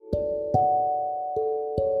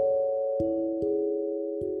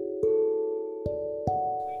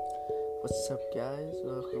What's up, guys?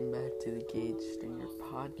 Welcome back to the Gage Stinger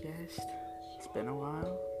podcast. It's been a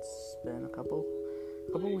while. It's been a couple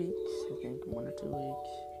weeks. I think 1 or 2 weeks.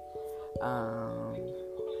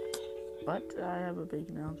 But I have a big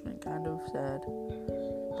announcement. Kind of sad.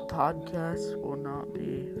 The podcast will not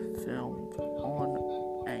be filmed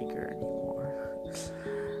on Anchor anymore. This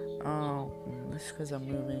is because I'm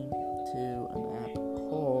moving to an app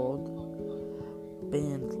called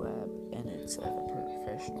BandLab, and it's like a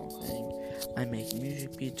professional thing. I make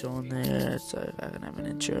music beats on there. It's like I can have an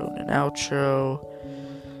intro and an outro.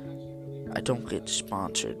 I don't get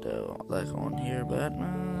sponsored though, like on here, but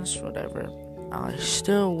it's whatever. I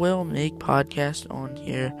still will make podcasts on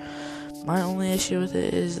here. My only issue with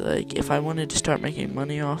it is, like, if I wanted to start making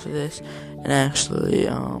money off of this and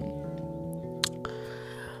actually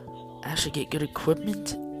get good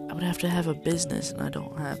equipment, I would have to have a business, and I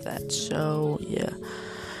don't have that. So yeah.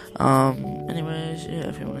 Anyways,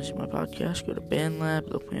 if you want to see my podcast, go to BandLab,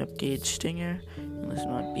 look me up, Gage Stinger. You can listen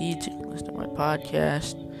to my beats, you can listen to my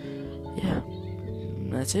podcast. Yeah,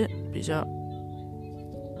 that's it. Peace out.